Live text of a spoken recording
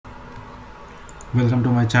Welcome to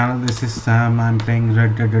my channel. This is Sam. I'm playing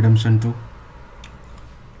Red Dead Redemption 2.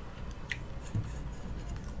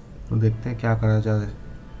 तो देखते हैं क्या करा जाए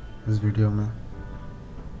इस वीडियो में.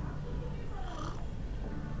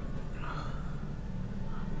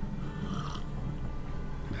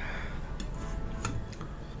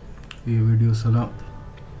 ये वीडियो साला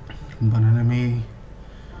बनाने में ही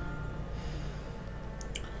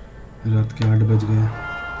रात के 8 बज गए.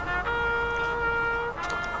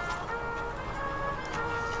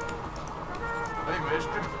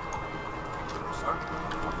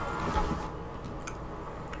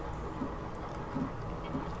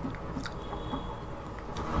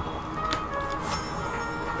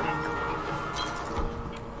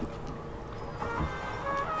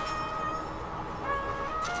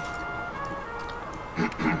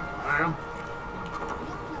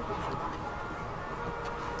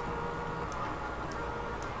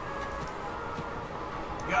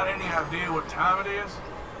 Got any idea what time it is?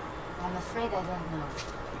 I'm afraid I don't know.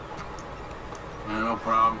 Yeah, no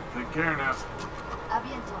problem. Take care now. À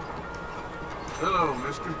bientôt. Hello,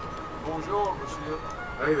 mister. Bonjour, monsieur.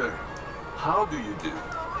 Hey there. How do you do?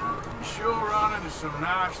 You sure run into some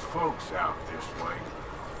nice folks out this way.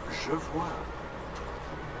 Je vois.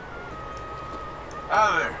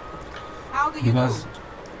 Hi there. How do you Because do?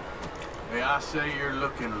 May I say you're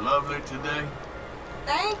looking lovely today?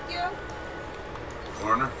 Thank you.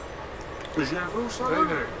 Warner? Je vous Hey salue.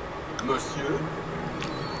 there. Monsieur.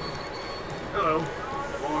 Hello.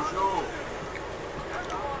 Bonjour.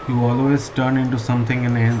 you always turn into something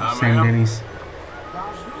in Saint ma'am. Denis.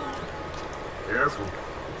 Bonjour. Careful.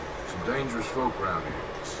 Some dangerous folk around here.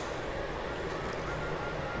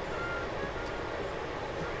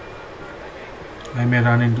 I may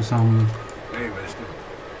run into some. Hey, mister.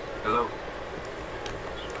 Hello.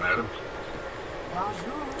 Madam.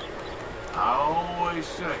 Bonjour. I always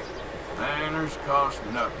say, manners cost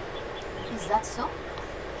nothing. Is that so?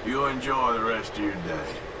 You enjoy the rest of your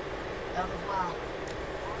day. Au revoir.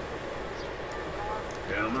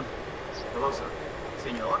 Gentlemen. Hello, sir.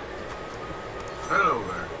 Senor. Hello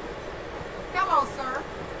there. Hello, sir.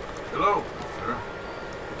 Hello, sir.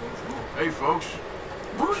 Hey, folks.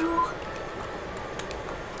 Bonjour.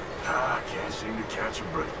 I can't seem to catch a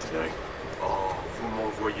break today. Oh, vous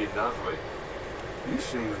m'envoyez navré. You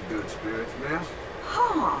seem in good spirits, miss.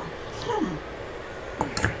 Oh.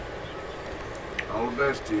 All the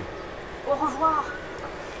best to you. Au revoir.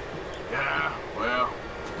 Yeah, well,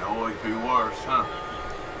 can always be worse, huh?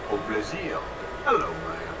 Au plaisir. Hello,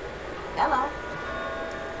 man. Hello.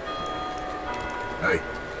 Hey,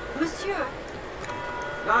 Monsieur.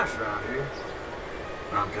 nice around here.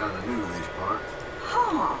 I'm kind of new to these parts.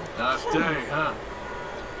 Oh. Nice day, huh?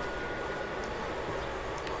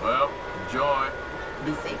 Well, enjoy it.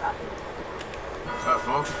 Be safe out there. Hi,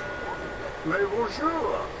 folks. Mais bonjour.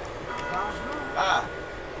 Bonjour. Hi.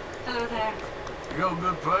 Hello there. You go to a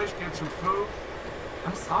good place, get some food?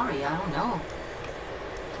 I'm sorry, I don't know.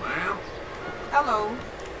 Ma'am, Hello.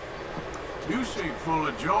 you seem full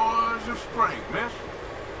of joys of spring, miss.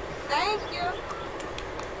 Thank you.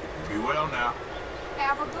 Be well now.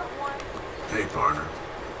 Have a good one. Hey, partner.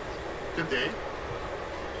 Good day.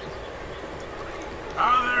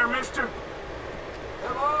 Hi there, mister.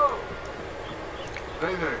 Hello.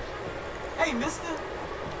 Hey there. Hey, mister.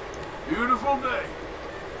 Beautiful day.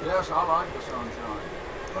 Yes, I like the sunshine.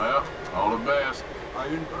 Well, all the best. À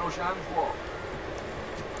une prochaine fois.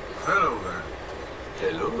 Hello there.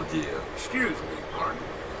 Hello, dear. Excuse me, partner.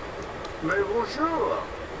 Mais bonjour.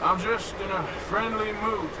 I'm just in a friendly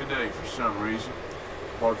mood today for some reason.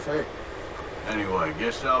 Parfait. Anyway,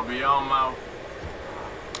 guess I'll be on my...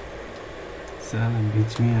 साला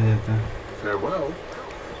बीच में आ जाता है. Farewell.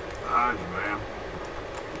 Hi, ma'am.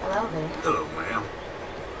 Hello there. Hello, ma'am.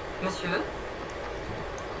 Monsieur.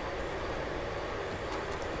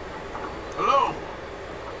 Hello.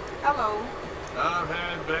 Hello. I've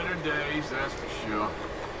had better days, that's for sure.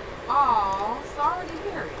 Oh, sorry to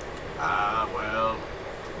hear it. Ah, well,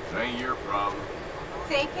 it ain't your problem.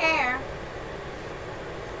 Take care.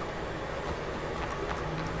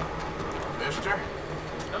 Mister,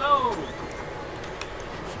 Hello.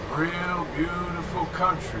 some real beautiful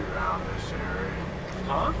country around this area.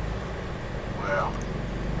 Huh? Well,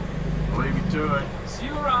 I'll leave you to it. See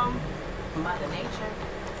you around. Mother Nature.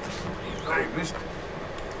 Hey, mister.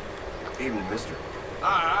 Evening, mister.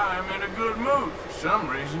 I'm in a good mood for some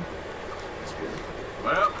reason. That's good.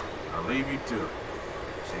 Well, I'll leave you to it.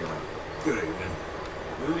 See you around. Good evening.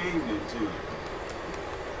 Good evening, too.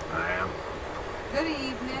 I am. Good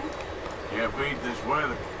evening. Can't beat this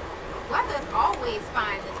weather. Weather's always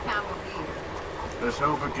fine this time of year. Let's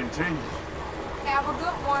hope it continues. Have a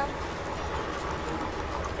good one.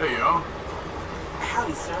 Hey, y'all.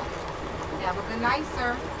 Howdy, sir. Have a good night,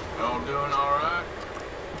 sir. Y'all doing all right?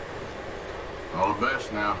 All the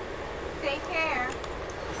best now. Take care.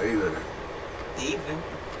 Hey there. Evening.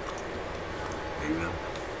 Evening.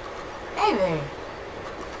 Hey there.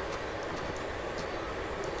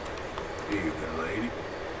 Evening, lady.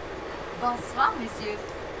 Bonsoir, monsieur.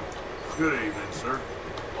 Good evening, sir.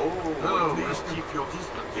 Oh, Hello, please mister. keep your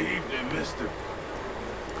distance. Evening, mister.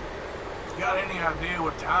 Got any idea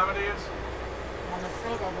what time it is? I'm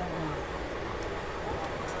afraid I don't know.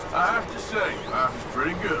 I have to say, life is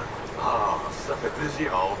pretty good. Ah, ça fait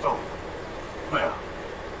plaisir à entendre. Well,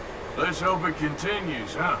 let's hope it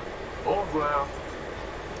continues, huh? Au revoir.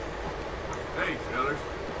 Hey, fellas.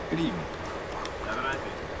 Good evening. Have a nice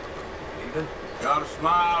day. Evening. Got a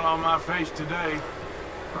smile on my face today.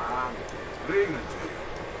 Bye. Good evening to you.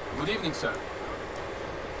 Good evening, sir.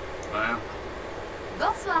 Ma'am.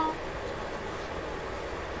 Bonsoir.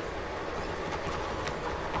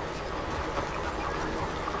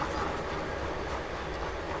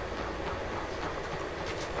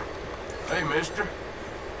 Hey, mister.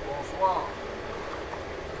 Bonsoir.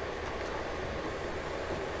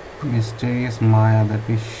 Mysterious Maya, that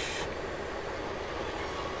fish.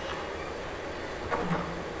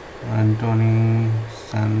 Anthony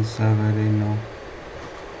Sanseverino.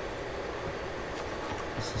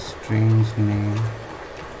 It's a strange name.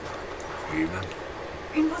 Evening.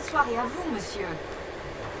 Une bonne soirée à vous, monsieur.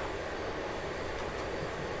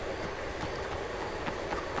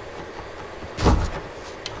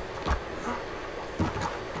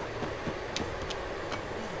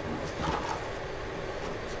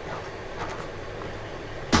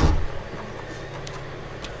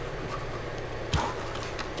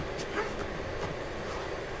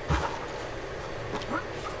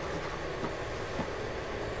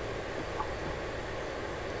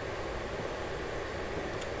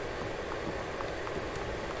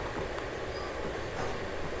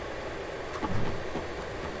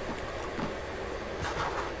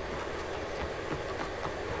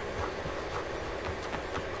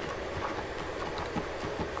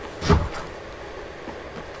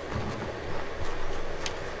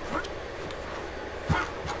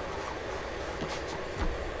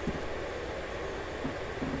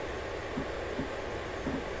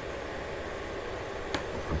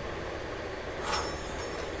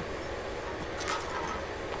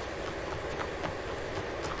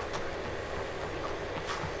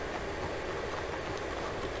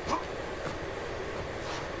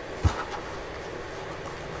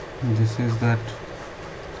 This is that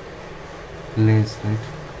place, right?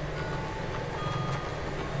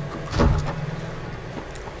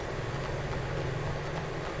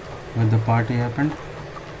 Where the party happened.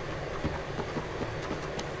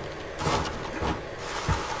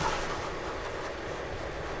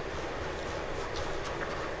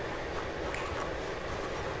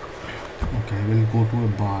 Okay, I will go to a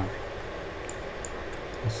bar,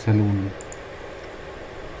 a saloon.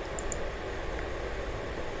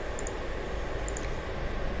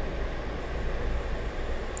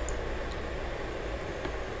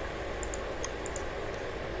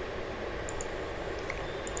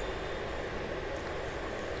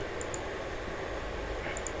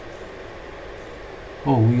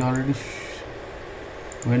 Oh, we already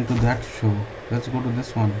went to that show. Let's go to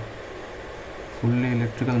this one. Fully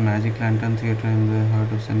electrical magic lantern theater in the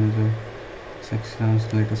heart of San Jose.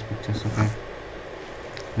 Sexton's latest pictures. Okay,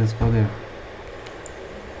 let's go there.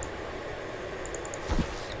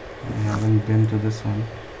 I haven't been to this one.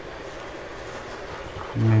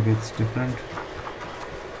 Maybe it's different.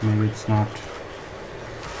 Maybe it's not.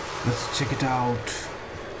 Let's check it out.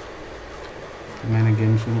 मैंने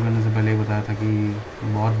game शुरू करने से पहले ही बताया था कि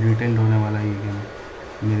बहुत detailed होने वाला है ये गेम,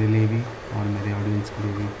 मेरे लिए भी और मेरे ऑडियंस के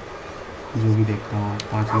लिए भी। जो भी देखता हूँ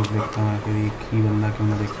 5 लोग देखता हूँ या फिर एक ही बंदा क्यों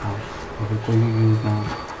ना देखता हूँ या फिर कोई भी व्यूज़ ना हो,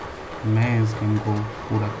 मैं इस गेम को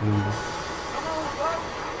पूरा करूँगा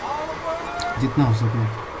जितना हो सके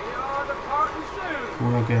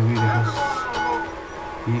पूरा। क्या अभी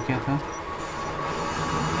देखो ये क्या था,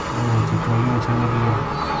 ट्रॉली में चलने के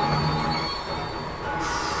लिए।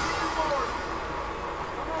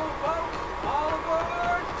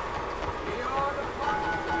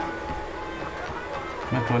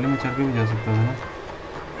 मैं ट्रॉली में चढ़ के भी जा सकता था ना।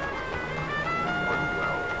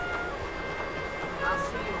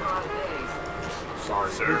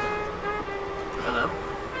 Sorry, sir. Hello?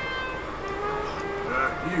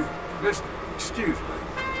 You, mister, excuse me.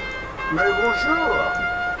 Mais bonjour.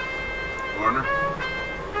 Warner.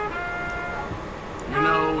 You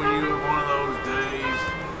know when you have one of those days?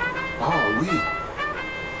 Ah, oui.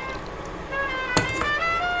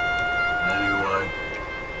 Anyway,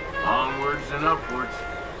 and upwards.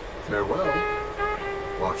 Farewell.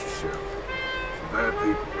 Watch yourself. Some bad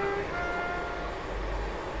people around here.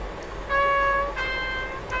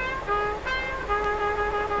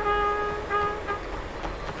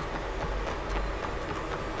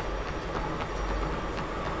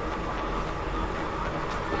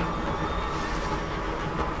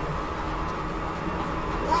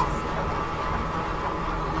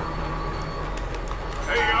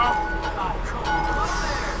 Hey, y'all.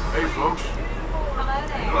 Hey, folks. Hello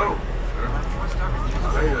there. Hello, sir.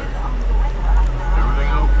 Hey there.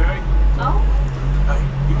 Everything okay? Oh? Hey,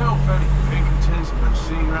 you know if any Pinkertons have been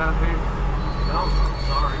seen around here? No,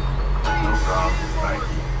 sorry. No problem. Thank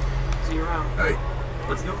you. See you around. Hey,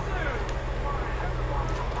 Let's go.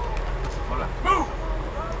 Hola. move!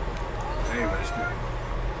 Hey, mister.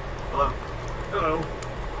 Hello. Hello.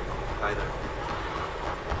 Hi there.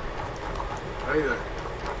 Hey there.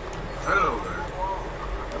 Hello there.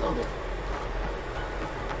 Hello there.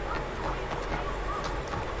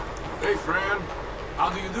 Hey, friend. How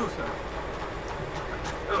do you do, sir?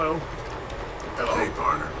 Hello. Hello. Hey,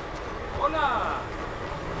 partner. Hola.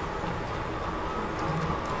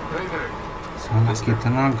 Hey there. साला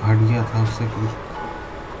कितना घटिया था उससे कुछ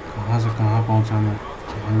कहाँ से कहाँ पहुँचा मैं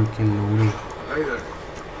इनके लोड़े Hey there.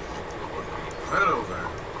 Hello there.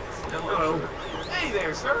 Hello. Hey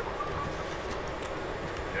there, sir.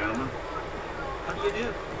 Gentlemen. How do you do?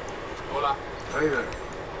 Hola. Hey there.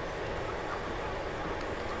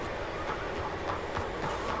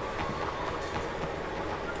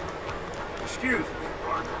 Excuse me,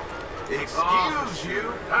 partner. Excuse you.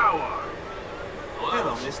 How are you?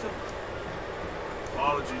 Hello, mister.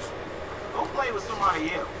 Apologies. Go play with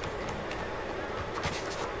somebody else.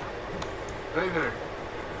 Hey there.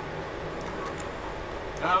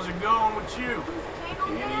 How's it going with you?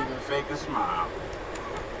 Can't even fake a smile.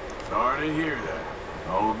 Sorry to hear that.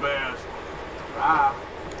 All the best. Bye.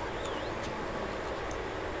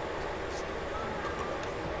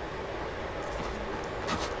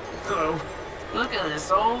 Hello. Look at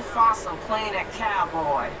this old fossil playing a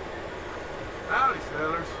cowboy. Howdy,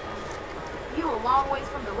 fellas. You a long ways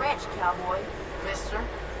from the ranch, cowboy. Mister. Oh,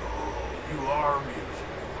 you are amusing.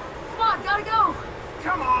 Come on, gotta go.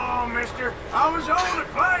 Come on, mister. I was on the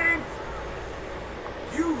plane.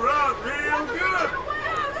 You run real good.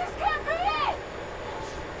 Wow, this can't be it.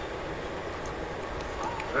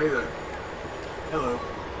 Hey there. Hello.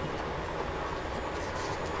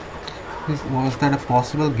 Was that a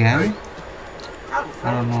possible gang?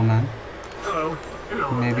 I don't know, man. Hello.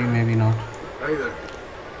 Hello. Maybe not. Hey there.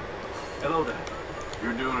 Hello there.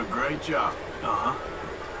 You're doing a great job. Uh-huh.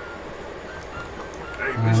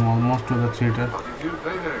 Hey, I'm mister. almost to the theater. Did you?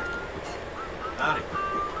 Hey there. Howdy.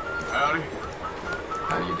 Howdy.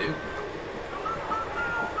 How do you do?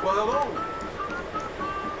 Well, hello.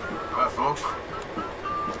 Hi, folks.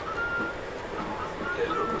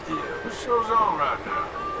 Hello, dear. What show's on right now?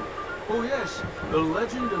 Oh, yes. The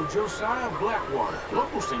Legend of Josiah Blackwater.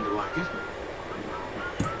 Locals seem to like it.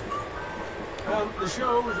 The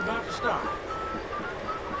show is about to start.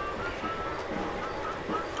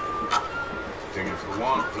 Ticket for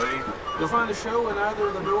one, please. You'll find the show in either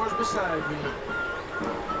of the doors beside me.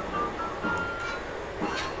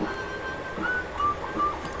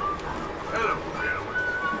 Hello, gentlemen.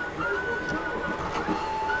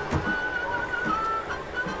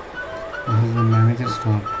 This is the manager's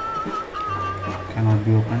door. Cannot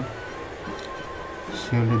be opened.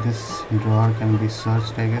 Surely this drawer can be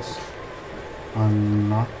searched, I guess. Or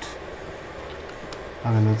not.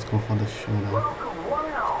 Okay, let's go for the show then. Welcome one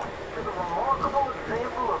and all to the remarkable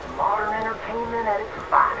example of modern entertainment at its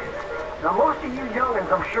finest. Now most of you youngins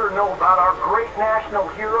I'm sure know about our great national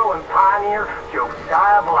hero and pioneer,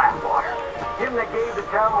 Josiah Blackwater. Him that gave the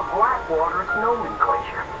town of Blackwater its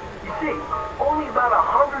nomenclature. You see, only about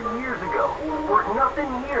 100 years ago, there was nothing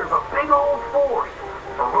here but big old forests,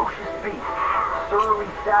 ferocious beasts, surly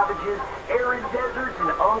savages, arid deserts,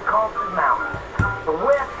 and unconquered mountains. The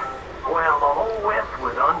West, well, the whole West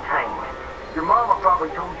was untamed. Your mama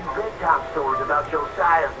probably told you bedtime stories about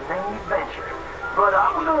Josiah's many adventures. But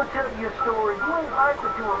I'm going to tell you a story you ain't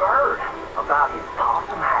likely to have heard about his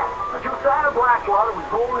possum hat. Now, Josiah Blackwater was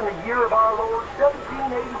born in the year of our Lord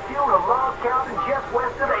 1782 in a log cabin just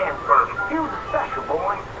west of Ansburg. He was a special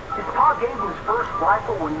boy. His pa gave him his first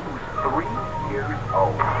rifle when he was 3 years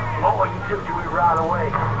old. Boy, he took to it right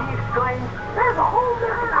away. He exclaimed, "There's a whole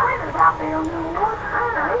different critters out there in the woods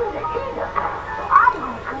trying to eat us. So I'm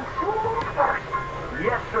going to consume them first."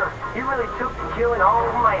 Yes, sir. He really took to killing all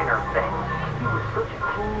manner of things. He was such a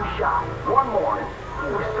keen shot. One morning,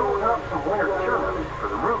 he was sorting up some winter turnips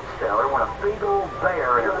for the root cellar when a big old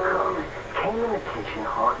bear and her cubs came in the kitchen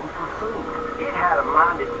hunting for food. It had a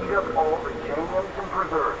mind to eat up all the jams and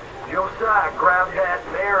preserves. Josiah grabbed that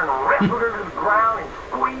bear and wrestled her to the ground and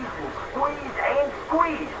squeezed and squeezed and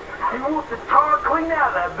squeezed. He whooped the tar clean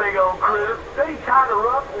out of that big old critter. Then he tied her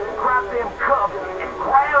up, grabbed them cubs, and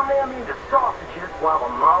ground them into sausages while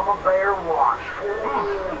the mama bear watched.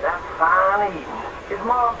 That's fine eating. His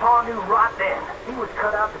mom and pa knew right then he was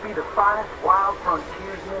cut out to be the finest wild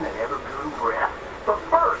frontiersman that ever drew breath. But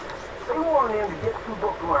first, they wanted him to get some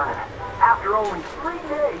book learning. After only 3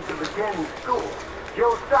 days of attending school,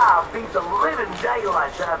 Josiah beat the living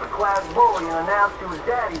daylights out of a class bully and announced to his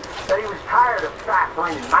daddy that he was tired of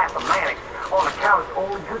ciphering in mathematics on account it's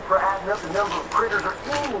only good for adding up the number of critters or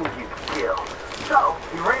Indians you can kill. So,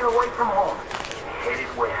 he ran away from home and headed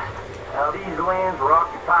west. Now, these lands were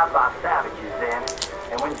occupied by savages then,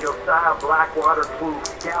 and when Josiah Blackwater came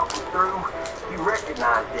scouting through, he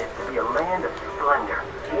recognized it to be a land of splendor,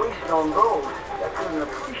 wasted on those that couldn't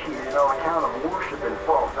appreciate it on account of worshiping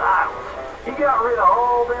false idols. He got rid of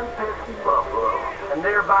all them pesky buffalo, and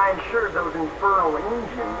thereby ensured those infernal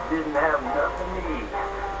Indians didn't have nothing to eat.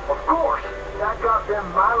 Of course, that got them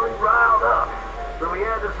mightily riled up, so he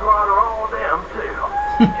had to slaughter all of them too.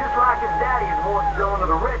 Just like his daddy had once done to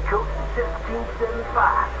the Redcoats in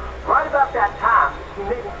 1775. Right about that time, he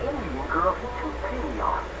met an Indian girl he took pity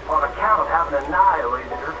on account of having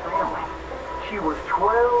annihilated her family. She was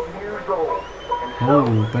 12 years old, and so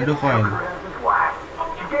he took her as his wife.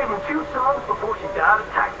 She gave him 2 sons before she died of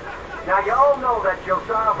typhus. Now, y'all know that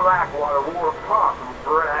Josiah Blackwater wore a possum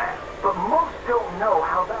for a hat, but most don't know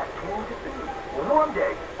how that came to be. Well, one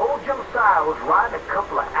day, old Josiah was riding a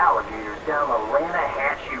couple of alligators down the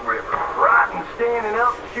Lanahatchee River, riding, standing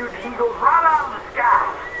up, shooting eagles right out of the sky,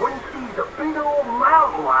 when he sees a big old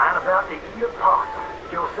mountain lion about to eat a possum.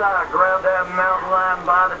 Josiah grabbed that mountain lion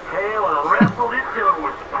by the tail and wrestled it till it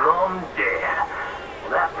was plumb dead.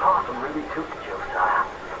 Well, that possum really took to Josiah,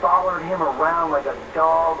 followed him around like a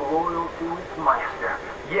dog loyal to its master.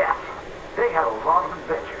 Yes, they had a lot of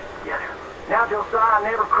adventures together. Now Josiah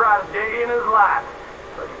never cried a day in his life,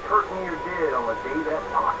 but he hurt near dead on the day that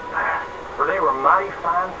possum passed, for they were mighty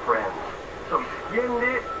fine friends. So he skinned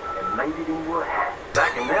it and made it into a hat.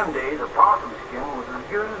 Back in them days, a possum skin was as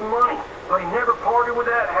good as money, but he never parted with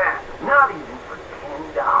that hat, not even for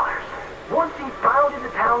 $10. Once he founded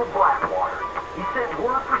the town of Blackwater, he sent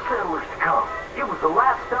word for settlers to come. It was the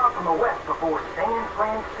last stop from the west before San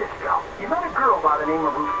Francisco. He met a girl by the name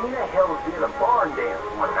of Rufina Helsby at a barn dance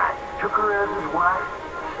one night, took her as his wife,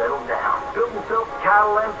 and settled down, built himself a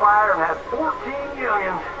cattle empire, and had 14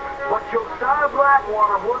 youngins. But Josiah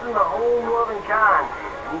Blackwater wasn't the home-loving kind,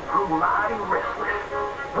 and he grew mighty restless.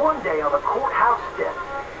 One day on the courthouse steps,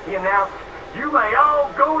 he announced, "You may all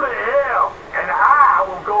go to hell, and I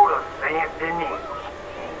will go to Saint Denis."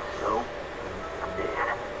 And so he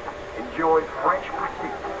did. Enjoyed French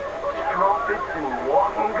pursuits, strumpets, and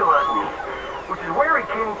walking gluttony, which is where he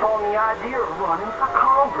came upon the idea of running for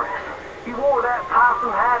Congress. He wore that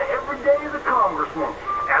possum hat every day as a congressman,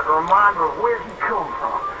 as a reminder of where he come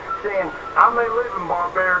from, saying, "I may live in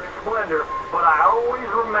barbaric splendor, but I always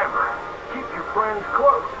remember, keep your friends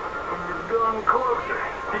close and your gun closer,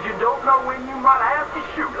 because you don't know when you might have to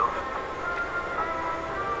shoot them."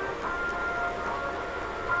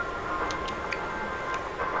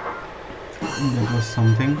 That was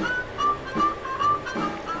something.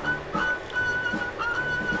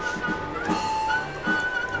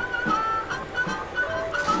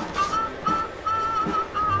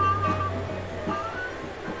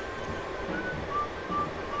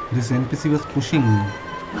 This NPC was pushing me.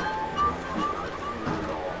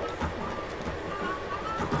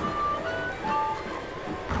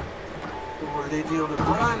 What they deal to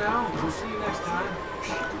Brian now? We'll see you next time.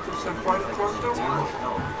 Just have fun across the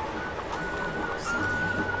world.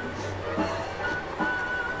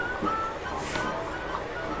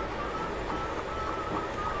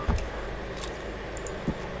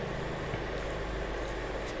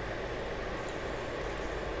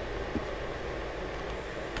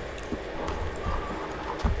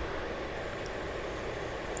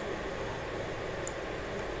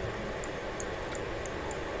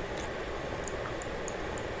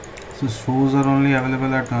 So shows are only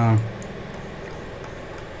available at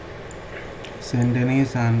Saint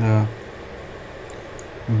Denis and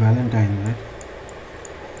Valentine, right?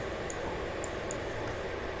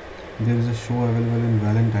 There is a show available in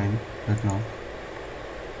Valentine right now.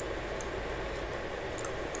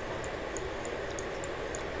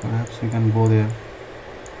 Perhaps we can go there.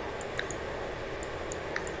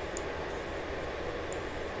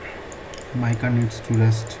 Micah needs to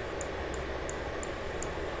rest.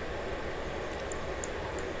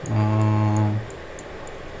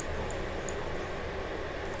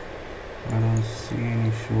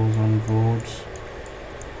 shows on roads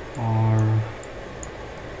or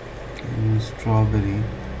in Strawberry.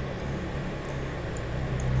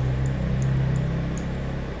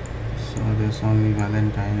 So there's only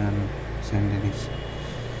Valentine and St. Denis.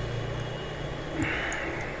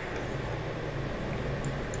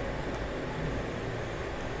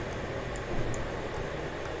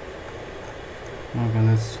 Okay,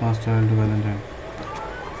 let's fast travel to Valentine.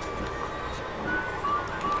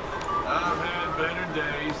 I've had better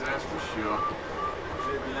days, that's for sure.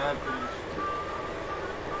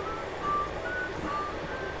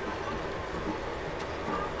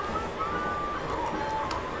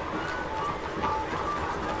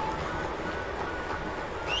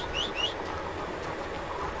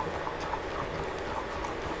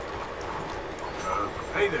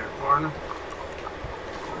 Hey there, partner.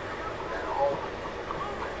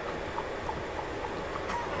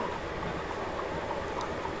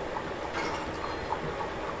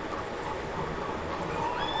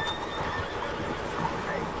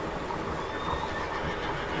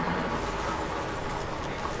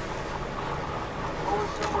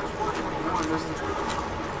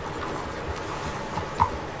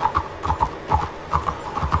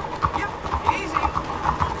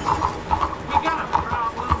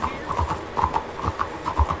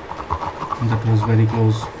 That was very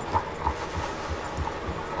close.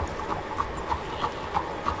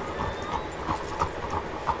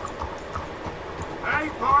 Hey,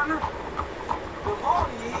 partner. Good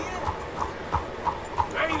morning, Ian.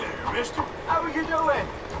 Hey there, mister. How are you doing?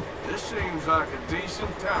 This seems like a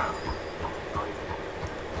decent time.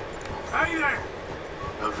 Hey there.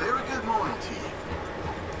 A very good morning to you.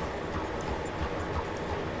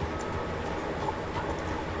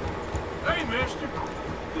 Hey, mister.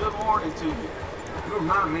 Good morning to you. You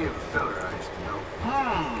remind me of a feller I used to know.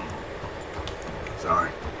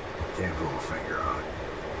 Sorry. Can't put my finger on it.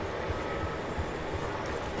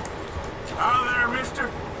 Hi there, mister.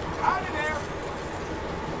 Howdy there.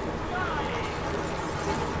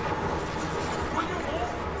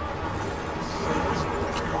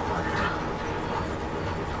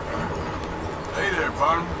 Hey there,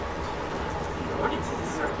 partner. Morning to you,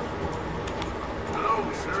 sir. Hello,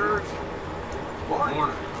 sirs.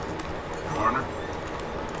 Morning. Partner.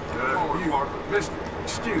 You, mister,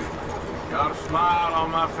 excuse me. Got a smile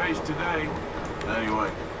on my face today.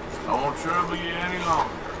 Anyway, I won't trouble you any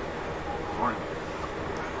longer. Morning.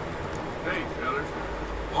 Hey, fellas.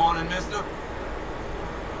 Morning, mister.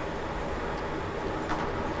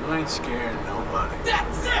 You ain't scaring nobody.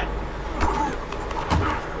 That's it!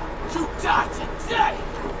 You die today!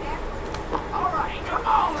 Alright, come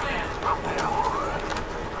on then! Yeah, all right.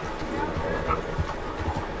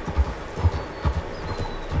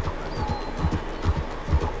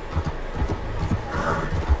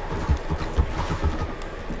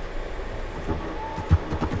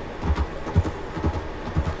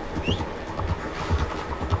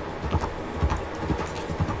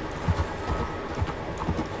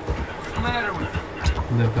 What's the matter with you?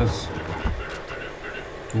 That was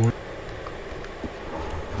told.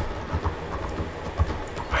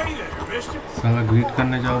 Hey there, mister. साला greet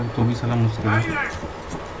करने जाओ तो भी साला मुश्किल Hey है. there.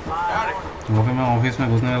 Howdy. वहाँ पे मैं ऑफिस में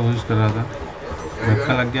घुसने की कोशिश कर रहा था,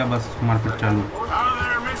 धक्का लग गया, बस मारपीट चालू. Hi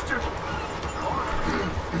there, mister.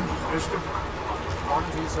 Mister.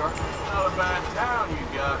 Morning to you, sir. Not a bad town you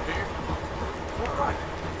got here. All right.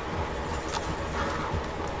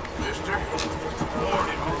 Mister.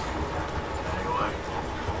 Morning. Anyway,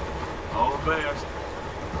 all the best.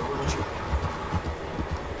 Over with you.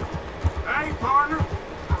 Hey, partner.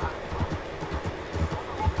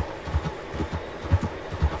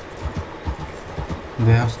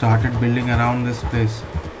 They have started building around this place.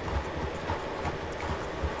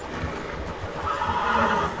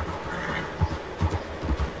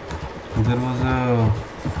 There was a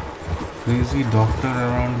crazy doctor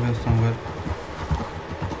around here somewhere.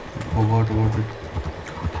 I forgot about it.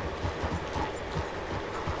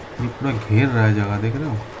 ये पूरा घेर रहा है जगह, देख रहे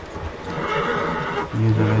हो? ये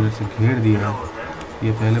जगह जैसे घेर दिया है.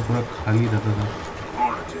 ये पहले पूरा खाली रहता था.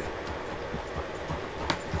 Morning to you.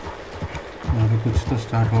 यहाँ पे कुछ तो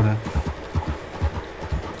स्टार्ट हो रहा है.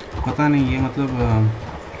 पता नहीं ये मतलब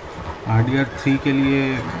RDR 3 के लिए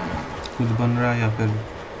कुछ बन रहा है या फिर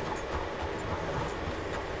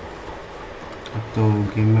अब तो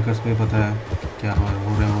गेम मेकर्स को ही पता है क्या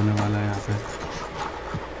होने वाला है यहाँ पे.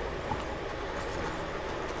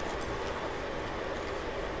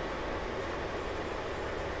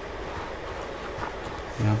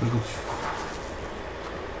 यहाँ पे कुछ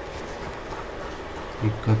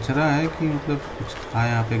एक कचरा है कि मतलब कुछ था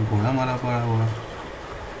यहाँ पे. घोड़ा मारा पड़ा हुआ.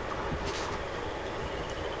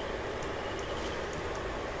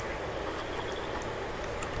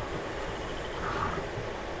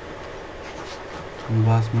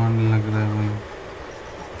 बासमान लग रहा है भाई।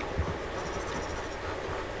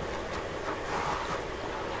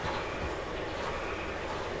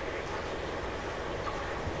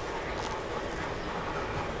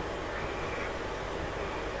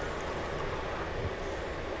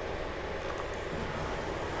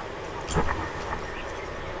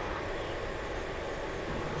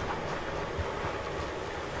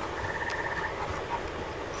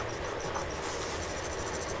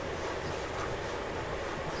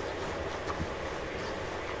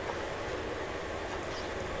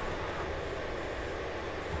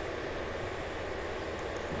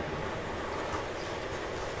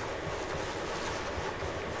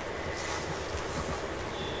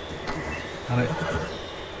 अरे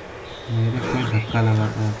मेरे कोई धक्का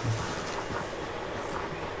लगाता है तो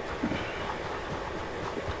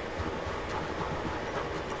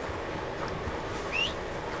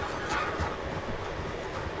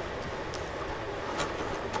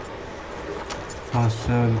फास्ट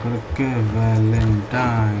ट्रैवल करके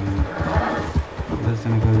वैलेंटाइन इधर से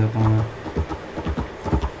निकल जाता हूँ मैं।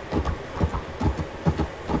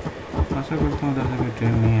 आशा करता हूँ इधर से कोई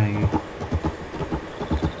ट्रेन नहीं आएगी।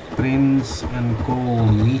 प्रिंस एंड को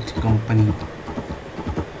मीट कंपनी,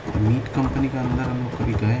 मीट कंपनी के अंदर हम लोग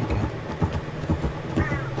कभी गए क्या?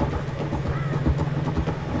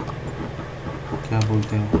 क्या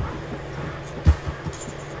बोलते हो?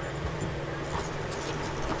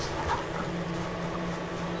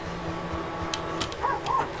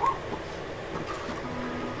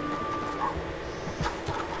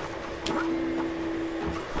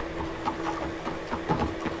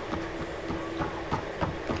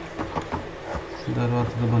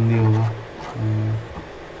 दरवाजा तो बंद ही होगा,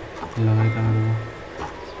 लगा ही था मेरे को।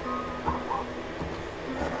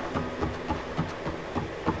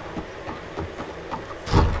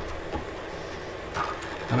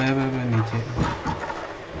 अबे नीचे,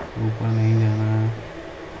 ऊपर नहीं जाना है।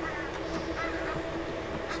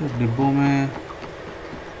 सब डिब्बों में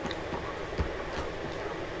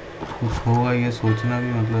कुछ होगा ये सोचना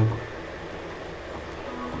भी मतलब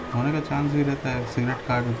होने का चांस भी रहता है। सिगरेट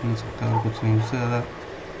कार्ड मिल सकता है और कुछ नहीं, उससे ज़्यादा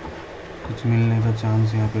कुछ मिलने का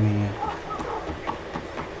चांस यहाँ पे नहीं है।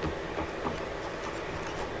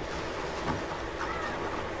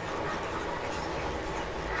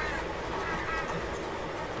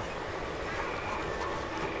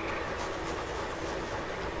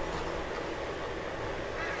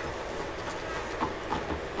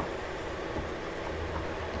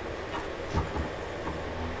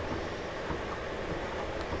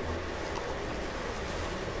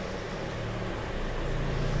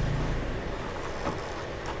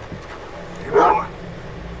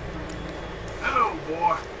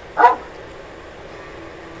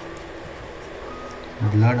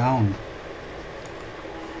 Bloodhound.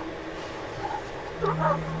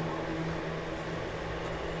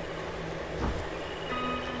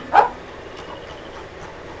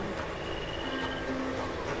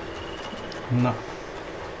 ना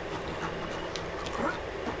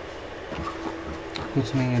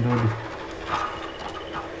कुछ नहीं है रोड,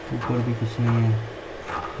 ऊपर भी कुछ नहीं है,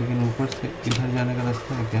 लेकिन ऊपर से इधर जाने का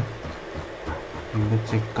रास्ता है क्या? एक बार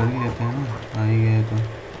चेक कर ही लेते हैं ना, आ ही गए तो।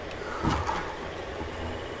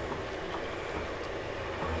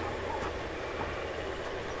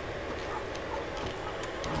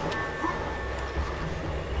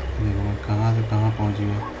 देखो मैं कहाँ से कहाँ पहुँच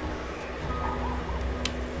गया।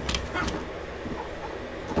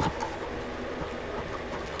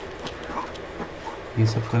 ये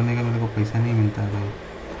सब करने का मेरे को पैसा नहीं मिलता है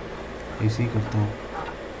भाई, ऐसे ही करता हूँ।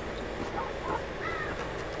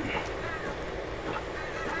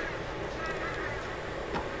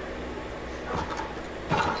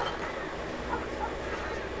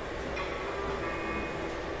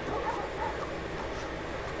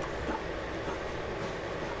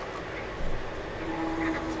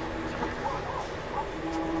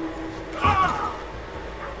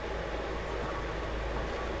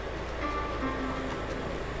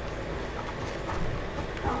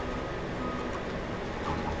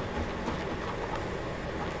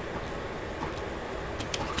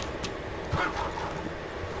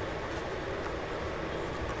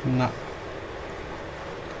 ना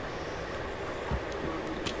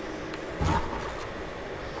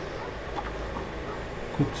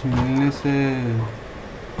कुछ मिलने से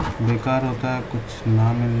बेकार होता है, कुछ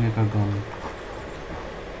ना मिलने का गम।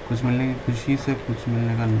 कुछ मिलने की खुशी से कुछ ना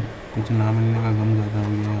मिलने का गम ज़्यादा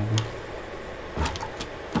हो गया यहाँ पे।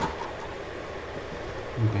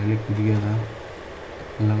 पहले कूद गया था,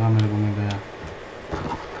 लगा मेरे को मैं गया,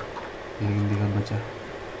 लेकिन दिखा बचा।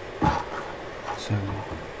 चलो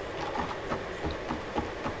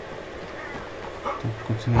तो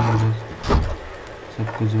कुछ नहीं है इधर, सब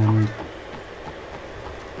कुछ बंद।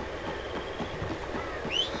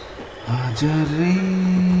 आजा रे,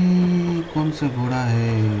 कौन सा घोड़ा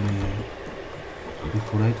है?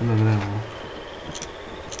 घोड़ा ही तो लग रहा है वो।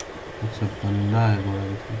 अच्छा बंदा है घोड़ा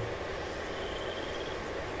देखिए।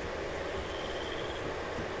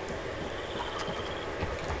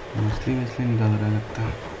 मछली मछली निकाल रहा है लगता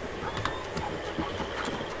है।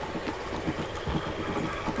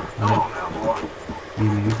 ये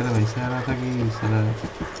मेरी तरफ ऐसे आ रहा था कि सारा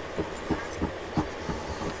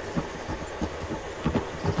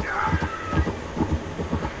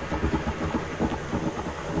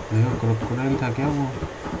देखो क्रोकोडाइल था क्या वो?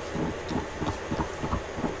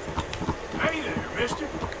 Hey there, mister.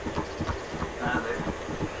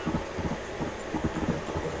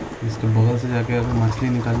 इसके बगल से जाके अगर मछली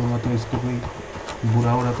निकालूंगा तो इसको कोई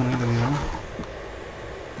बुरा उड़ा तो नहीं लगेगा ना?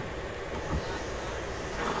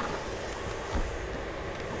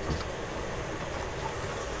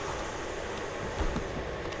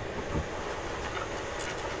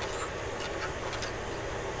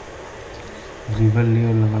 रिवर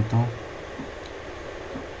लियो लगाता हूँ।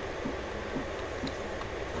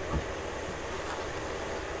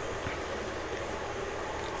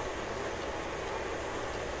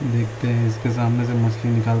 देखते हैं इसके सामने से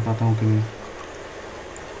मछली निकाल पाता हूँ कि नहीं।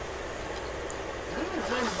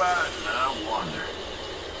 Think about it and I wonder.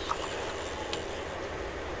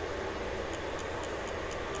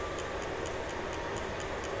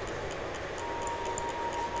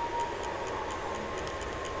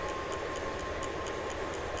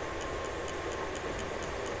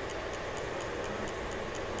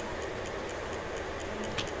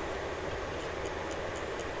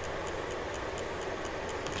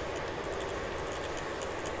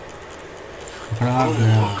 पकड़ा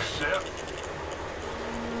गया।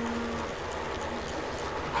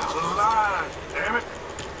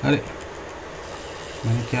 अरे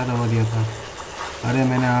मैंने क्या दबा दिया था? अरे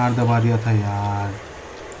मैंने आर दबा दिया था यार,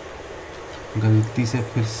 गलती से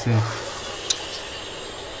फिर से।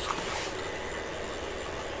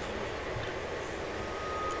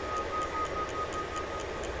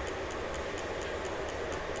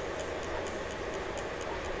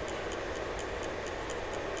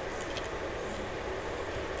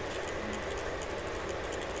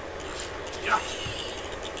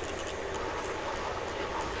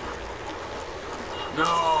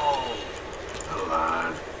 No. The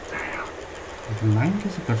line. Damn. Line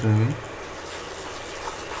कैसे कट रहा है भाई?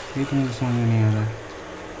 ये तो मुझे समझ में नहीं आ रहा है।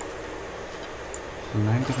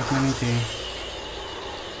 लाइन तो कटना नहीं चाहिए।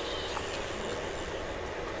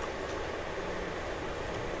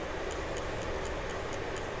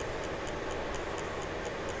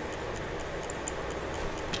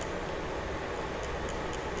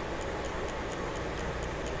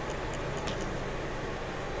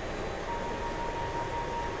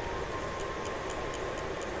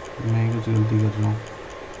 मैं कुछ गलती कर रहा हूँ,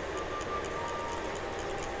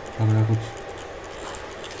 पकड़ा कुछ।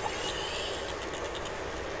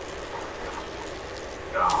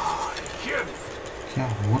 क्या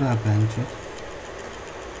हो रहा है बेंच?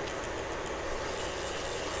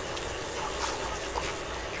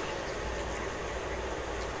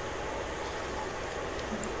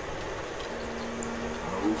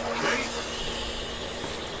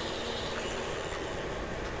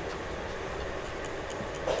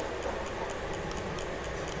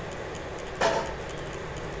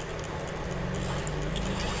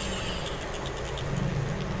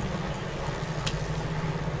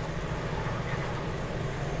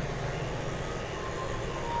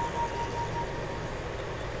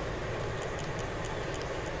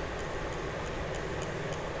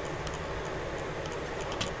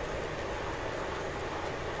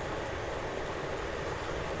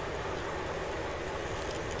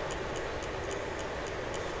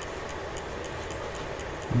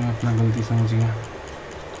 मैं अपना गलती समझ गया।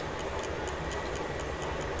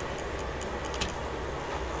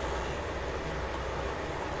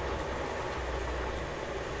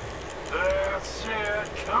 That's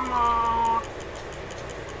it. Come on.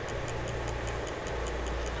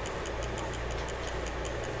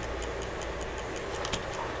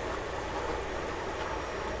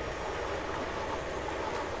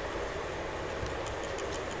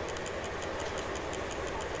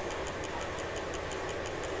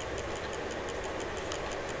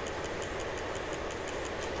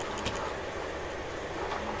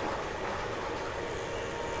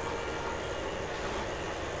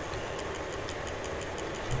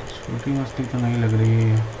 छोटी मस्ती तो नहीं लग रही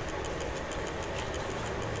है।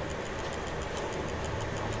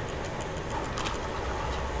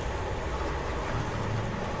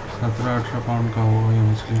 17-18 पाउंड का होगा ये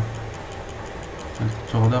मछली,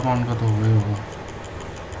 14 पाउंड का तो होगा ही होगा।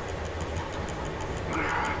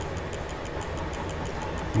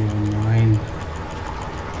 Mine.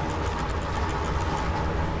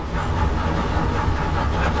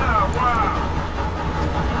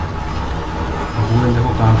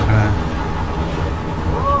 देखो कहाँ खड़ा है।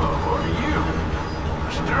 What are you?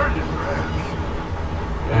 A sturgeon, perhaps?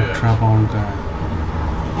 18 pound का है।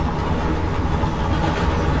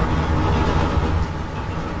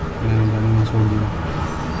 मैंने पानी में छोड़ दिया।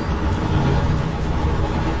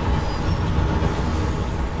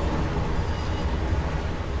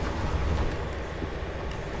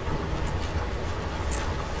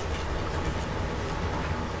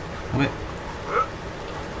 अबे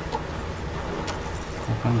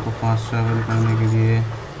अपन को फास्ट ट्रैवल करने के लिए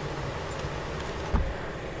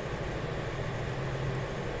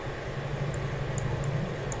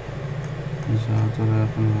जा तो रहा है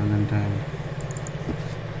अपन वैलेंटाइन।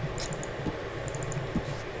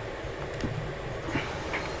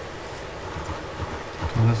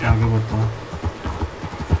 थोड़ा सा आगे बढ़ता हूँ,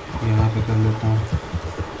 यहाँ पे कर लेता हूँ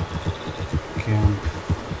कैंप,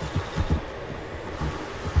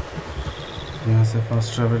 यहाँ से फास्ट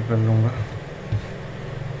ट्रैवल कर लूँगा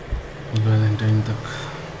वैलेंटाइन तक।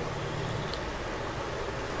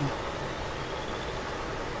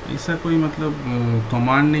 ऐसा कोई मतलब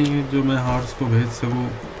कमांड नहीं है जो मैं हॉर्स को भेज सकूँ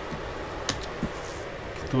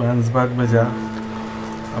तो हैंसबर्ग में जा,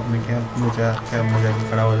 अपने कैंप में जा, कैंप में जाके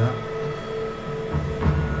खड़ा हो जा।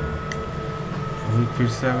 अभी फिर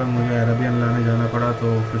से अगर मुझे अरेबियन लाने जाना पड़ा तो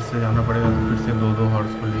फिर से जाना पड़ेगा, तो फिर से 2-2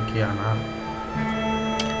 हॉर्स को लेके आना,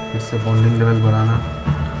 फिर से बॉन्डिंग लेवल बढ़ाना।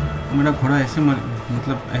 मेरा घोड़ा ऐसे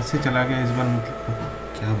मतलब ऐसे चला गया इस बार, मतलब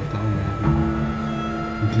क्या बताऊँ मैं अभी।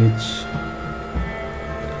 ग्लिच,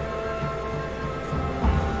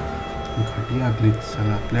 घटिया ग्लिच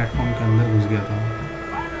साला, प्लेटफॉर्म के अंदर घुस गया था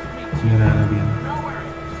मेरा अरेबियन।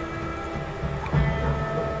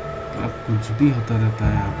 अब कुछ भी होता रहता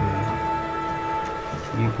है यहाँ पे यार।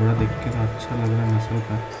 ये घोड़ा देख के तो अच्छा लग रहा है, नस्ल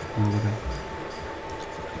का लग रहा है।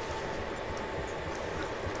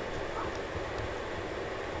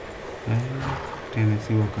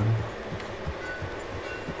 टेनेसी वॉकर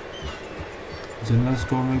जनरल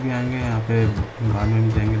स्टोर में भी आएंगे, यहाँ पे बाद में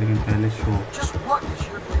भी जाएंगे, लेकिन पहले शो।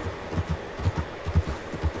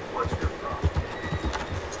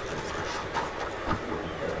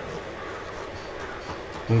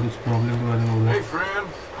 कोई कुछ प्रॉब्लम के बारे में बोला? Hey, friend.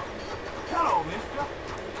 Hello, mister.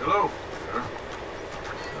 Hello, sir.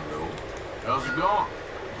 Hello. How's it going?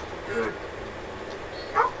 Good.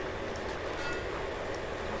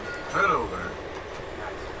 Hello there.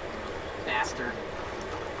 Bastard.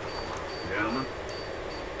 Gentlemen,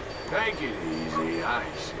 take it easy. I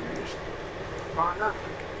ain't serious. Partner?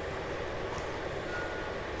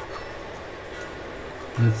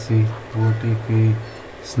 Let's see, what if he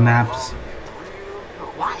snaps?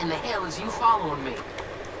 Why in the hell is you following me?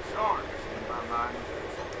 Sorry, my mind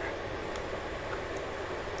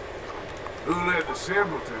Who let the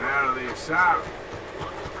simpleton out of the asylum?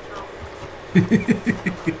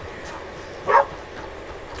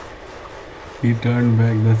 He turned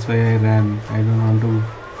back, that's why I ran. I don't want to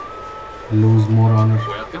lose more honor.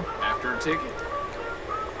 Welcome. After a ticket.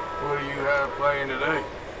 What do you have playing today?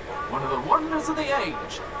 One of the wonders of the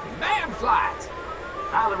age. Man flight.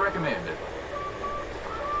 Highly recommend it.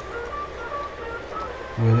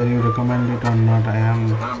 Whether you recommend it or not, I am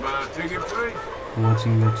How about a ticket, please?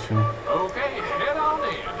 watching that show. Okay, head on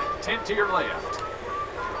in. Tent to your left.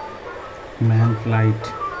 Man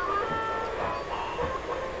flight.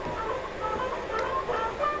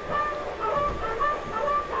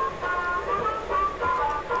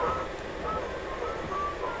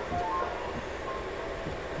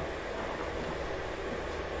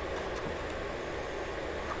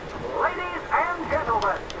 Ladies and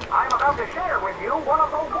gentlemen, I'm about to share with you one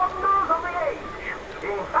of the wonders of the age.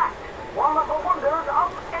 In fact, one of the wonders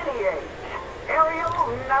of any age. Aerial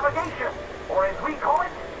navigation, or as we call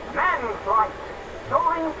it, man flight.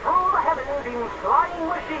 Soaring through the heavens in flying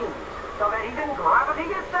machines, so that even gravity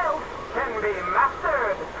itself can be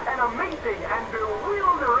mastered. An amazing and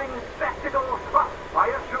bewildering spectacle, but I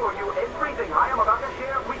assure you everything I am about to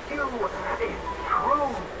share with you is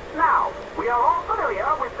true. Now, we are all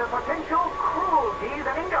familiar with the potential cruelties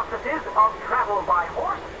and injustices of travel by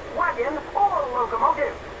horse, wagon, or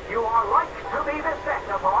locomotive. You are like to be beset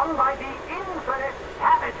upon by the infinite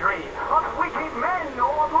savagery of wicked men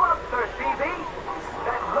or bloodthirsty beasts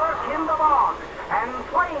that lurk in the bogs and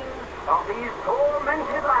plains of these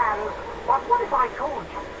tormented lands. But what if I told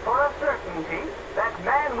you for a certainty that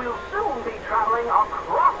man will soon be traveling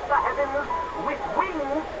across the heavens with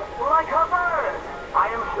wings like a bird. I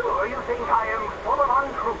am sure you think I am full of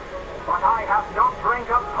untruth, but I have not drank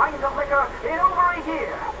a pint of liquor in over a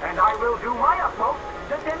year, and I will do my utmost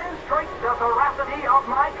to demonstrate the veracity of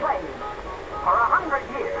my claims. For 100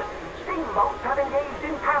 years, steamboats have engaged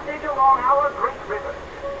in passage along our great rivers,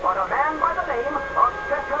 but a man by the name of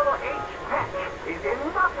Cecil H. Peck is in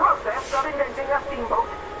the process of inventing a steamboat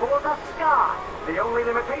for the sky. The only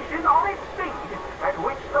limitation on its speed, at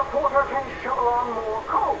which the porter can shovel on more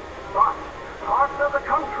coal. But parts of the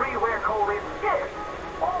country where coal is scarce,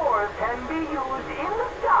 oars can be used in the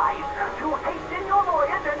skies to hasten your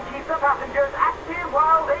voyage and keep the passengers active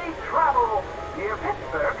while they travel. Near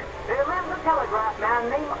Pittsburgh, there lives a telegraph man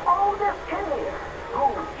named Aldous Kinnear, who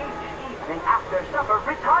each evening after supper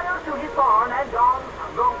retires to his barn and on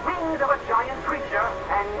the wings of a giant creature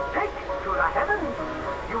and takes to the heavens.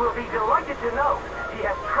 You will be delighted to know he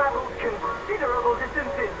has traveled considerable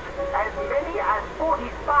distances, as many as 45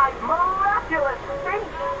 miraculous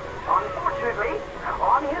states. Unfortunately,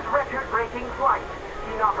 on his record-breaking flight,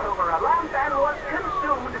 he knocked over a lamp and was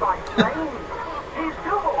consumed by flames. His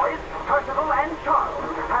two boys, Percival and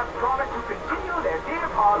Charles, have promised to continue their dear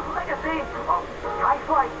pa's legacy of sky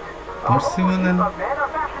flight. Percival and...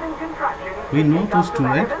 We know those two,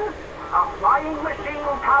 right? A flying machine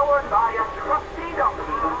powered by a trusty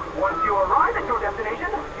donkey. Once you arrive at your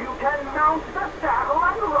destination, you can mount the saddle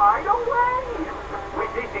and ride away.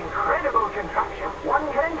 With this incredible contraption, one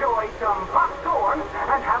can enjoy some popcorn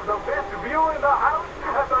and have the best view in the house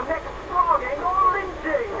at the next flogging or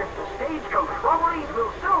lynching. Stagecoach robberies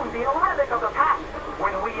will soon be a relic of the past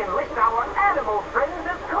when we enlist our animal friends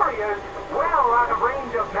as couriers, well out of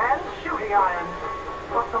range of man's shooting irons.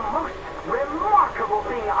 But the most remarkable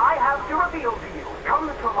thing I have to reveal to you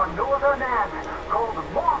comes from a northern man called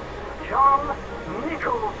Moss John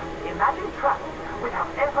Nichols. Imagine traveling without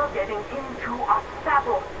ever getting into a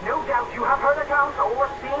saddle. No doubt you have heard accounts or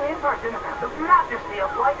seen in person the majesty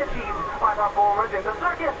of flight achieved by performers in the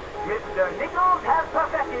circus. Mr. Nichols has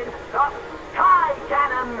perfected the sky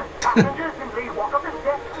cannon. Passengers simply walk up the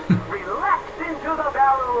steps, relax into the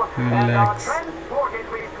barrel, and are transported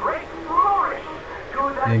with great flourish.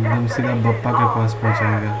 एकदम सीधा बप्पा के पास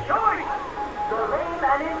पहुंचाएगा. The lame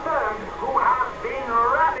and infirm who have been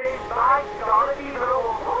ravaged by scarlet fever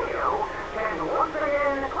or polio can once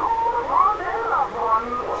again call upon their loved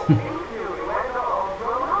ones into and all.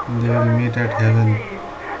 They will meet at heaven.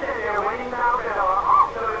 They're waiting out at our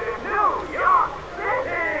office in New York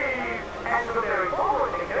City. And the very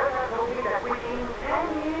forward thinker has told me that within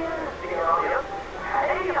 10 years, dear audience,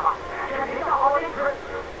 any of us can take a holiday trip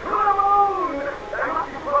to the moon.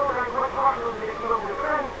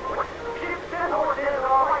 Ships and horses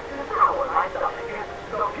are like the power my stomach.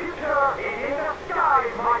 The future is in the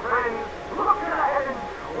skies, my friends. Look to the heavens.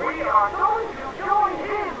 We are going to join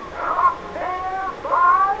him up there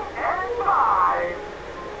by and by.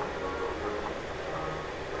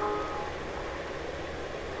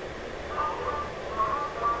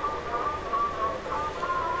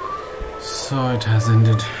 So it has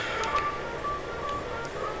ended.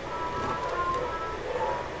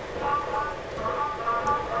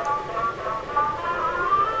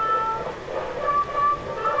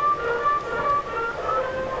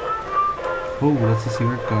 Oh, that's a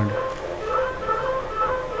cigarette card.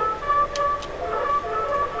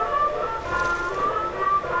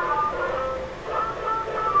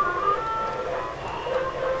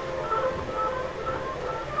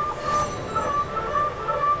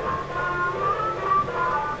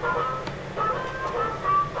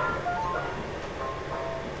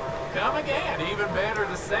 Come again, even better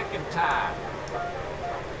the second time.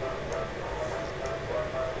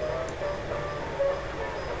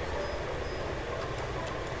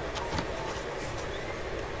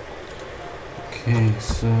 Okay,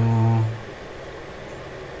 so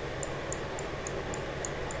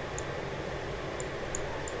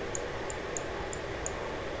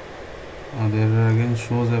there are again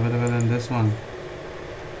shows available in this one.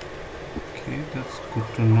 Okay, that's good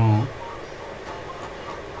to know.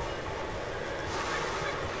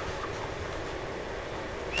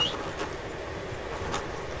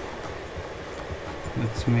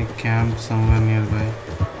 Let's make camp somewhere nearby.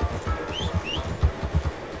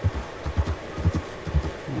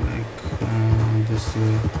 This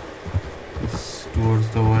is towards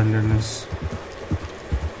the wilderness.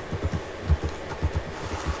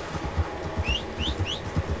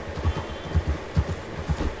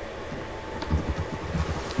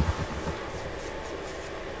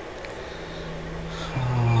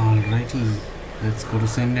 Alrighty, let's go to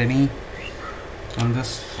Saint Denis. I'm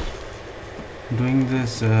just doing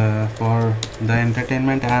this for the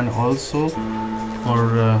entertainment and also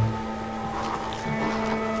for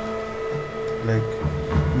like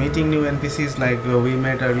meeting new NPCs like we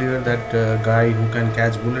met earlier, that guy who can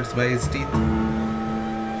catch bullets by his teeth.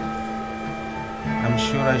 I'm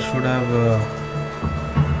sure I should have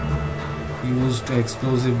used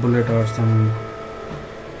explosive bullet or some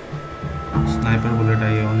sniper bullet.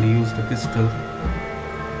 I only used a pistol.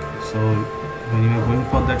 So when you are going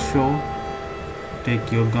for that show,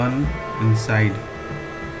 take your gun inside,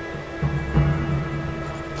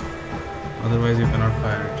 otherwise you cannot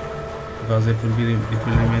fire it, because it will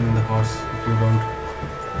remain in the horse if you don't.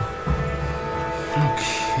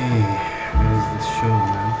 Okay, where is this show,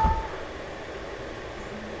 man?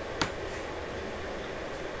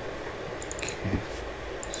 Okay.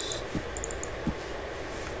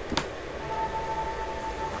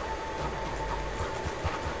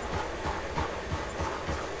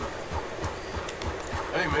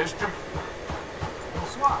 Hey, mister.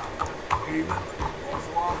 Bonsoir. Evening.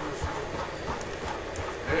 Bonsoir, monsieur.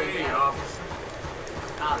 Hey, officer.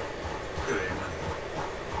 Howdy. Good evening.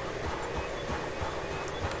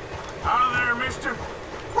 Out there, mister.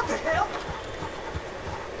 What the hell?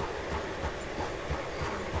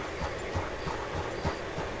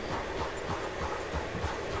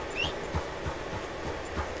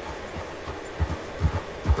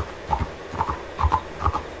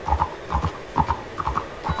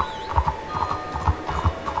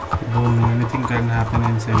 Don't know, anything can happen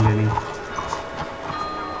in St. Delhi.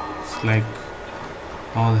 It's like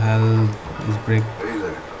all hell is Hey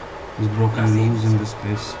there. broken loose in this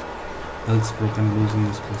place. Hell's broken loose in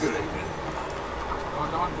this place. Good evening.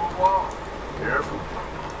 Going on for a walk. Careful.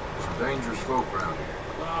 Some dangerous folk around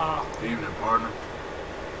here. Evening, partner.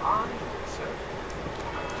 Sir.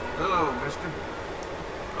 Hello, mister.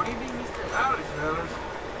 Good evening, mister. Howdy, fellas.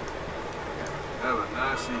 Have a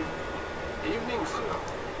nice evening. Evening, sir.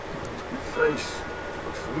 Your face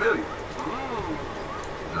looks familiar.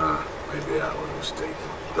 Nah, maybe I was mistaken.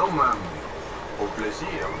 Don't mind me. Au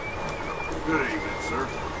plaisir. Good evening, sir.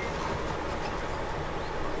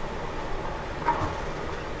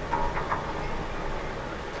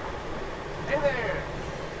 Hey there!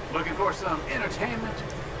 Looking for some entertainment?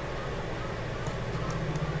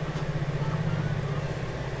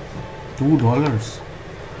 $2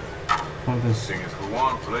 for this. Tickets for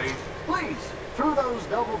one, please. Please, through those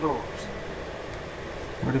double doors.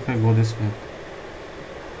 What if I go this way?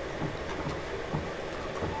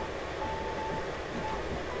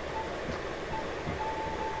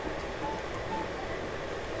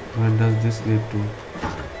 Where does this lead to?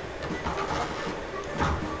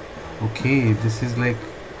 Okay, this is like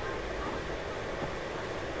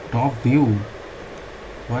top view.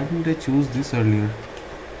 Why didn't I choose this earlier?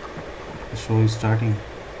 The show is starting.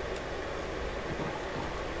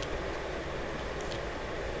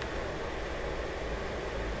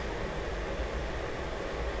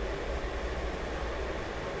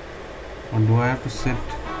 Or do I have to sit?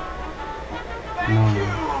 No.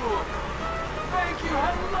 Thank you.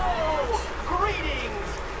 Hello. Greetings.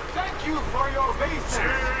 Thank you for your obeisance.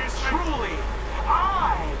 Seriously? Truly,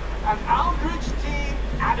 I am Aldrich T.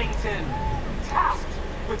 Abington, tasked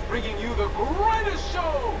with bringing you the greatest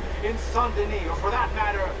show in Saint Denis, or for that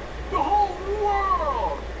matter, the whole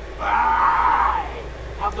world. I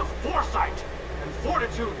have the foresight and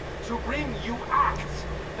fortitude to bring you acts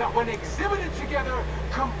that, when exhibited together,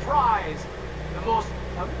 comprise the most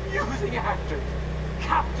amusing actors,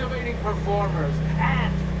 captivating performers,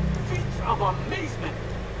 and feats of amazement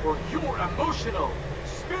for your emotional,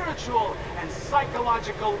 spiritual, and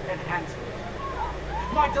psychological enhancement.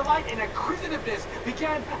 My delight in acquisitiveness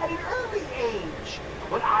began at an early age,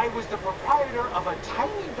 when I was the proprietor of a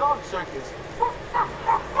tiny dog circus,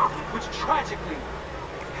 which tragically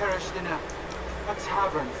perished in a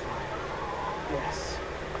tavern fire. Yes,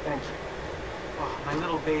 thank you. Oh, my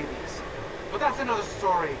little babies. But that's another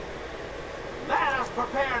story. Let us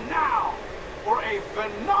prepare now for a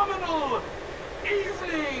phenomenal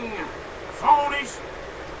evening. Phonies.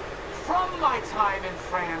 From my time in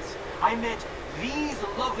France, I met these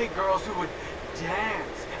lovely girls who would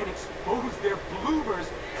dance and expose their bloomers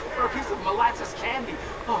for a piece of molasses candy.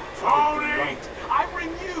 Oh, Tony! delight. I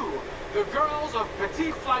bring you the girls of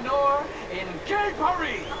Petit Flaneur in Gay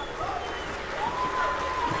Paris.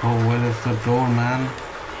 Oh, where is the door, man?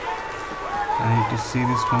 I need to see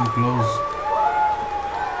this from close.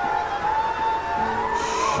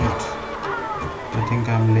 Shit. I think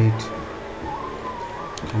I'm late.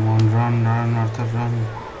 Come on, run, Arthur, run.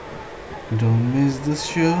 Don't miss the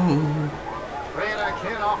show. Afraid I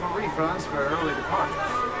can't offer refunds for early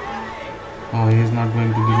departures. Oh, he's not going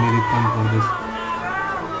to give me refund for this.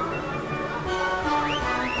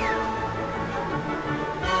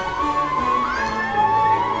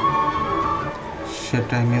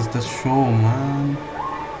 shit, I missed the show, man.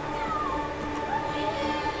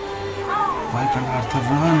 Why can't Arthur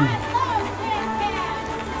run?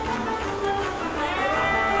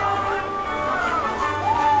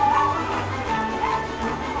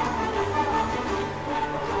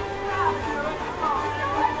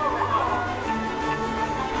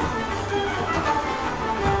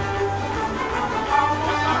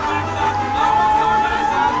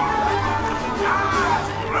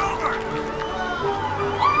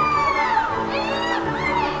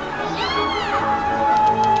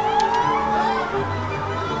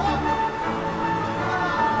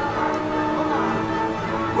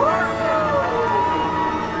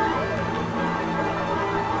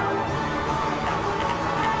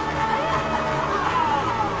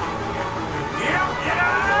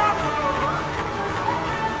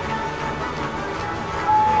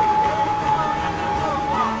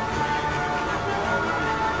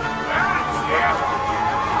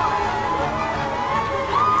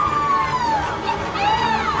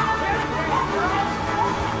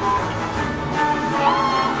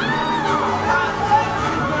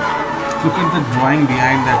 Look at the drawing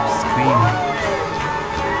behind that screen.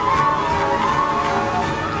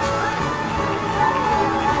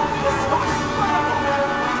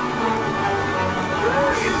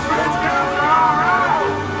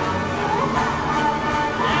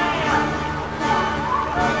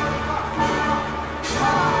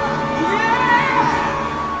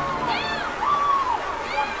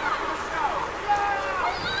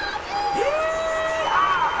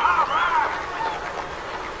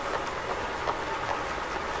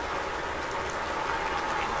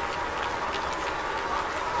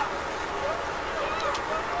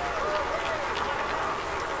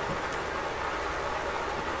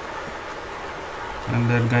 And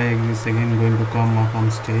that guy is again going to come up on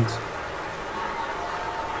stage.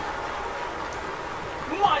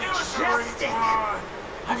 Majestic!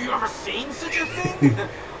 Have you ever seen such a thing?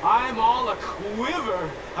 I'm all a quiver,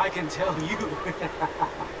 I can tell you.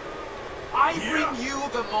 I bring you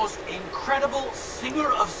the most incredible singer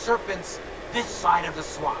of serpents this side of the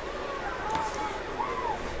swamp.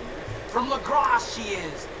 From LaGrosse she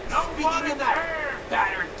is, speaking in that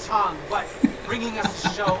battered tongue, but bringing us a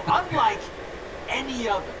show unlike any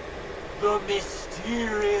other. The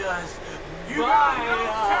mysterious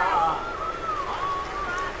Maya.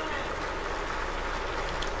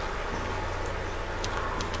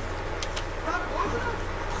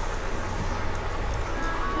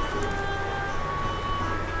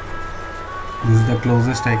 This is the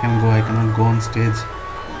closest I can go. I cannot go on stage.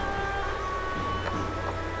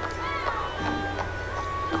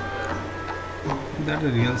 Is that a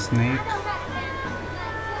real snake?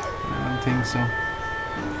 I don't think so.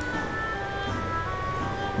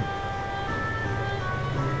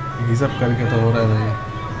 ये सब करके तो हो रहा है भाई.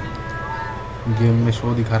 Game में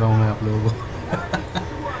show दिखा रहा हूँ मैं आप लोगों को.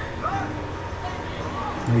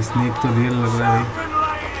 भाई स्नेक तो रियल लग रहा है भाई.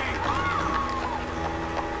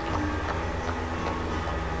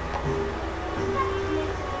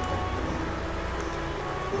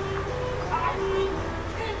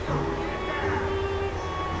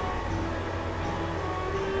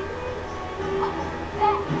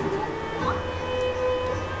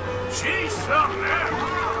 She's something else.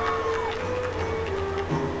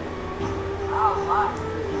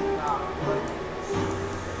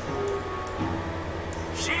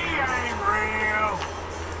 She ain't real.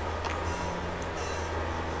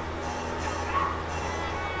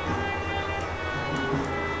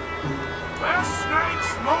 That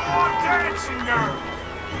snake's more dancing girl.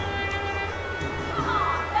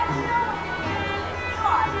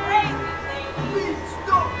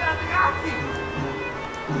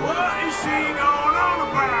 What is she going on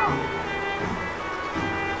about?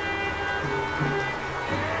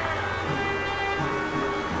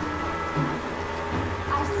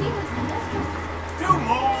 I see this mistress. Do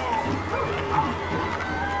more.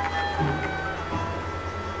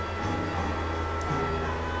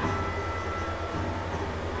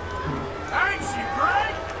 Ain't she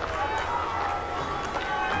great?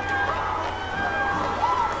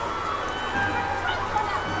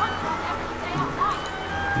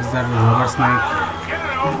 Is that a rubber snake? Get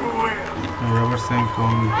it over with. A rubber snake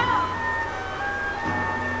on.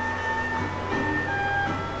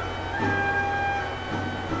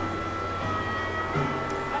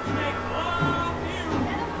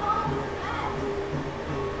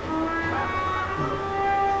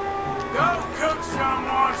 Go cook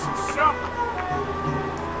someone some supper.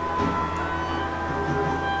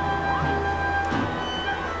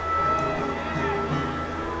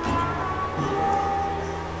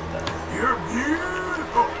 You're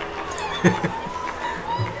beautiful.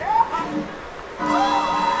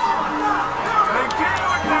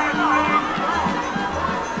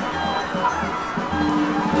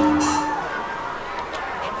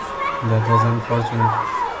 That was unfortunate.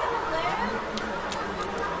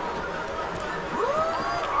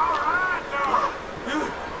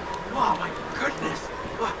 Oh my goodness!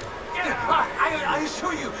 I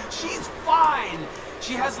assure you, she's fine.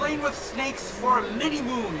 She has lain with snakes for many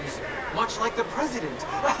moons, much like the president.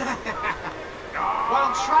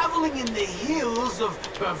 While traveling in the hills of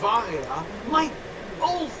Bavaria, my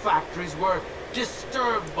olfactories were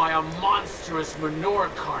disturbed by a monstrous manure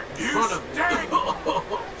cart in front of me.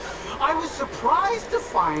 I was surprised to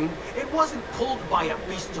find it wasn't pulled by a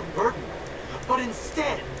beast of burden, but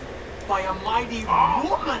instead by a mighty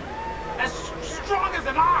woman, as strong as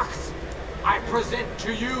an ox. I present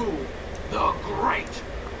to you the great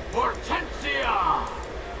Hortensia!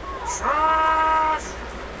 Trash!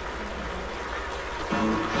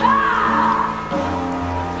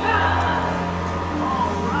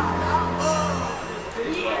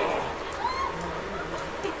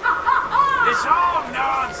 It's all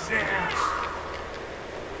nonsense.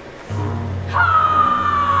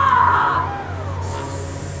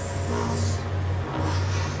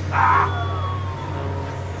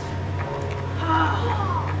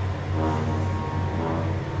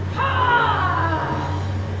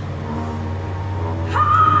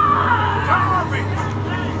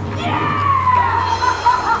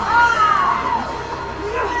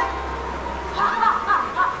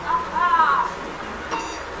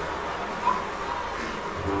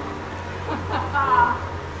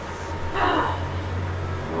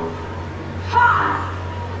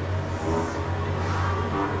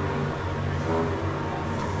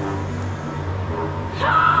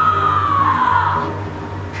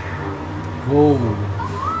 Whoa.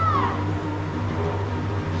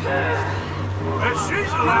 But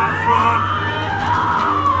she's a lot of fun.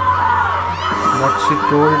 But she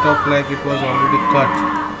tore it off like it was already cut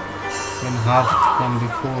in half from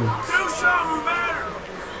before. Do something better.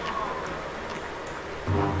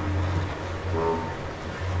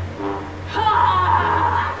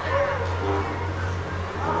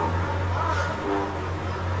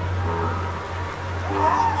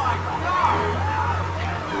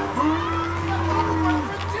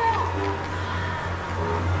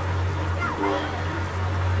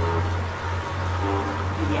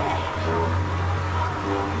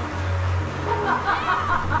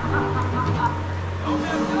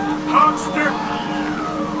 Huckster!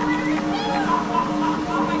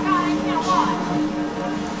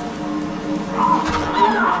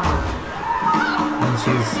 And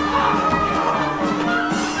she's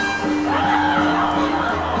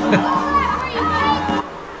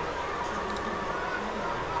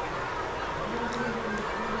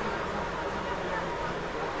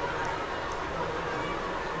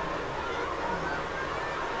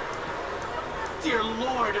Dear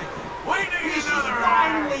Lord! We need She's another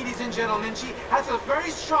fine, act. ladies and gentlemen. She has a very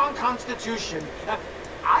strong constitution.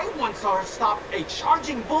 I once saw her stop a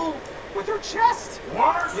charging bull with her chest.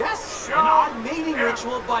 What? Yes, Shut an up. odd mating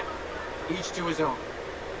ritual, but each to his own.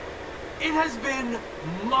 It has been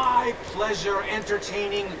my pleasure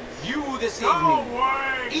entertaining you this Go evening.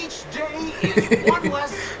 away. Each day is one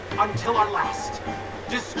less until our last.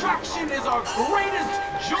 Distraction is our greatest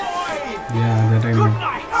joy. yeah, that I Good know.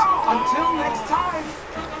 night. Until next time.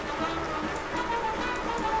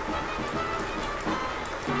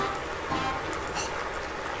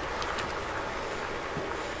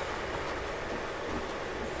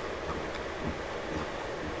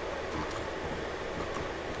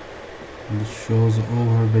 The show's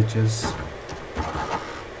over, bitches.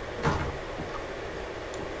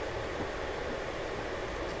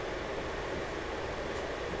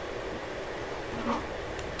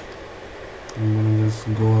 I'm gonna just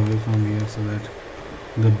go away from here so that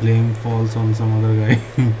the blame falls on some other guy.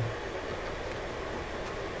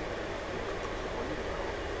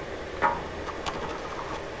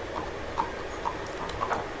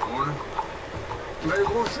 Morning. Mais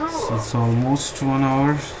bonjour. So it's almost 1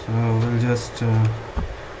 hour, so we'll just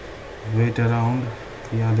wait around.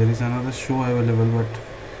 Yeah, there is another show available, but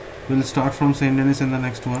we'll start from St. Denis in the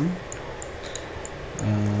next one.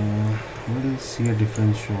 We'll see a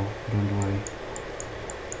different show, don't worry.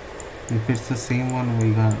 If it's the same one,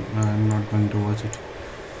 I'm not going to watch it.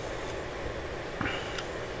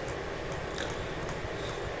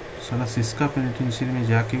 साला Syska penitentiary में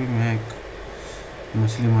जाके भी मैं एक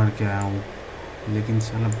मछली मार के आया हूँ, लेकिन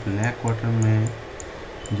साला ब्लैक वाटर में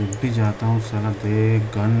जब भी जाता हूँ साला दे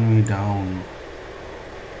gun me down.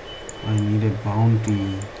 I need a bounty.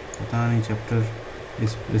 पता नहीं चैप्टर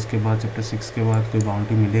इसके बाद चैप्टर 6 के बाद कोई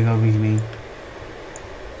बाउंटी मिलेगा भी नहीं.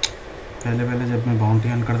 पहले जब मैं बाउंटी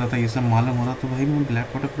हंट करता था ये सब मालूम होता तो भाई मैं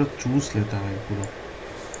ब्लैक वाटर पूरा चूस लेता भाई पूरा.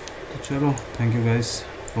 तो चलो, thank you guys.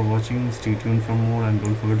 for watching. Stay tuned for more and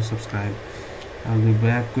don't forget to subscribe. I'll be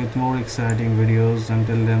back with more exciting videos.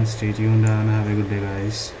 Until then, stay tuned and have a good day,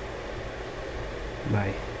 guys.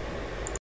 Bye.